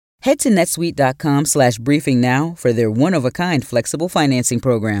Head to netsuite.com/briefing now for their one-of-a-kind flexible financing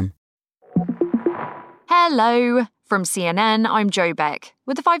program. Hello. From CNN, I'm Jo Beck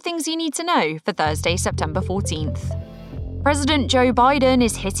with the 5 things you need to know for Thursday, September 14th. President Joe Biden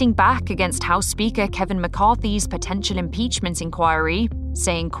is hitting back against House Speaker Kevin McCarthy's potential impeachment inquiry,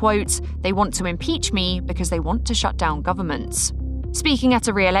 saying, quote, "They want to impeach me because they want to shut down governments." Speaking at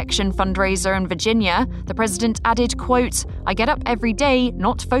a re-election fundraiser in Virginia, the president added, quote, "I get up every day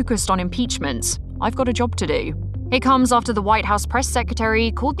not focused on impeachment. I've got a job to do." It comes after the White House press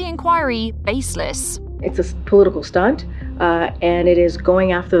secretary called the inquiry baseless. It's a political stunt, and it is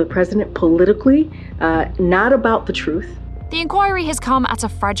going after the president politically, not about the truth. The inquiry has come at a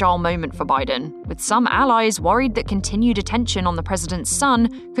fragile moment for Biden, with some allies worried that continued attention on the president's son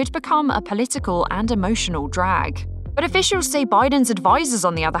could become a political and emotional drag. But officials say Biden's advisors,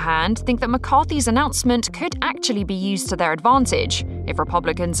 on the other hand, think that McCarthy's announcement could actually be used to their advantage if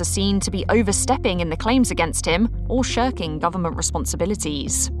Republicans are seen to be overstepping in the claims against him or shirking government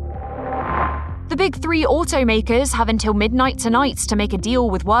responsibilities. The big 3 automakers have until midnight tonight to make a deal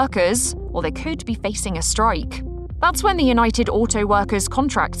with workers, or they could be facing a strike. That's when the United Auto Workers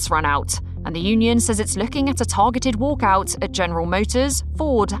contracts run out, and the union says it's looking at a targeted walkout at General Motors,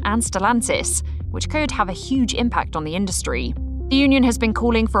 Ford, and Stellantis, which could have a huge impact on the industry. The union has been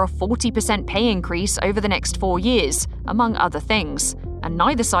calling for a 40% pay increase over the next 4 years, among other things, and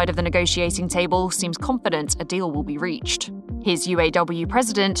neither side of the negotiating table seems confident a deal will be reached. Here's UAW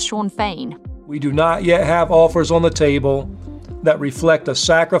President Shawn Fain. We do not yet have offers on the table that reflect the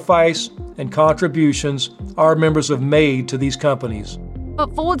sacrifice and contributions our members have made to these companies.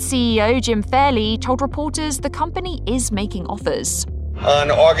 But Ford CEO Jim Farley told reporters the company is making offers.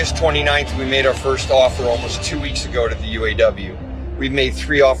 On August 29th, we made our first offer almost 2 weeks ago to the UAW. We've made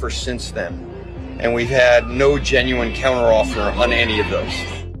 3 offers since then, and we've had no genuine counteroffer on any of those.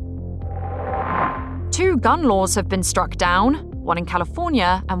 2 gun laws have been struck down, one in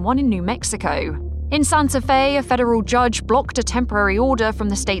California and one in New Mexico. In Santa Fe, a federal judge blocked a temporary order from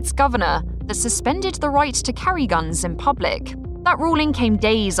the state's governor that suspended the right to carry guns in public. That ruling came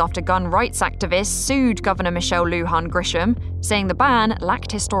days after gun rights activists sued Governor Michelle Lujan Grisham, saying the ban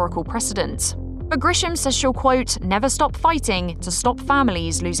lacked historical precedent. But Grisham says she'll, quote, "never stop fighting to stop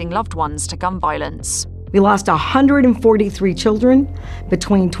families losing loved ones to gun violence." We lost 143 children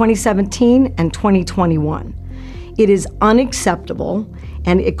between 2017 and 2021. It is unacceptable,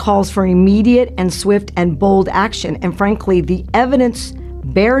 and it calls for immediate and swift and bold action. And frankly, the evidence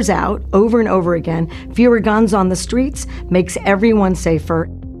bears out over and over again. Fewer guns on the streets makes everyone safer.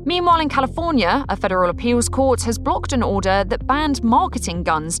 Meanwhile, in California, a federal appeals court has blocked an order that banned marketing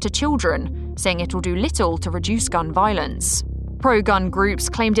guns to children, saying it will do little to reduce gun violence. Pro-gun groups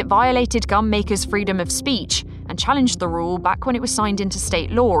claimed it violated gun makers' freedom of speech and challenged the rule back when it was signed into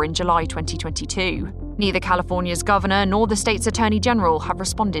state law in July 2022. Neither California's governor nor the state's attorney general have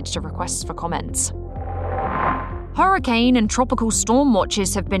responded to requests for comments. Hurricane and tropical storm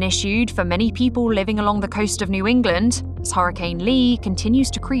watches have been issued for many people living along the coast of New England as Hurricane Lee continues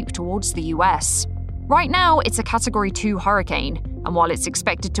to creep towards the US. Right now, it's a Category 2 hurricane, and while it's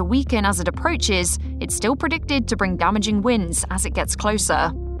expected to weaken as it approaches, it's still predicted to bring damaging winds as it gets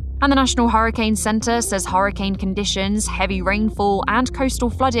closer. And the National Hurricane Center says hurricane conditions, heavy rainfall, and coastal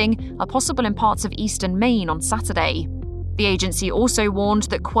flooding are possible in parts of eastern Maine on Saturday. The agency also warned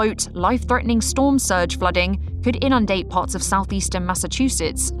that, quote, "life-threatening storm surge flooding could inundate parts of southeastern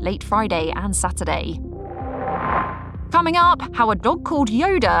Massachusetts late Friday and Saturday." Coming up, how a dog called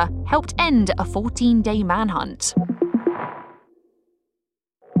Yoda helped end a 14-day manhunt.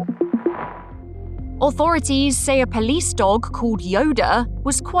 Authorities say a police dog called Yoda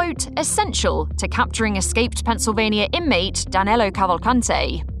was, quote, "essential to capturing escaped Pennsylvania inmate Danilo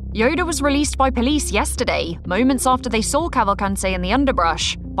Cavalcante." Yoda was released by police yesterday, moments after they saw Cavalcante in the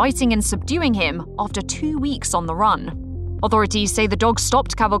underbrush, biting and subduing him after 2 weeks on the run. Authorities say the dog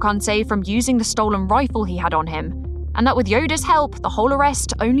stopped Cavalcante from using the stolen rifle he had on him, and that with Yoda's help, the whole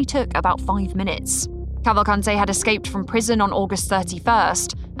arrest only took about 5 minutes. Cavalcante had escaped from prison on August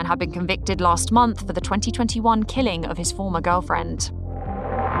 31st and had been convicted last month for the 2021 killing of his former girlfriend.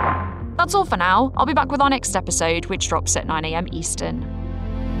 That's all for now. I'll be back with our next episode, which drops at 9 a.m. Eastern.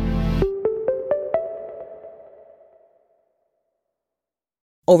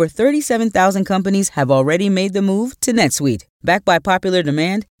 Over 37,000 companies have already made the move to NetSuite. Backed by popular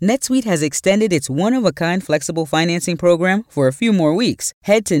demand, NetSuite has extended its one-of-a-kind flexible financing program for a few more weeks.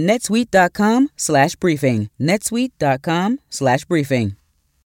 Head to netsuite.com/briefing. netsuite.com/briefing.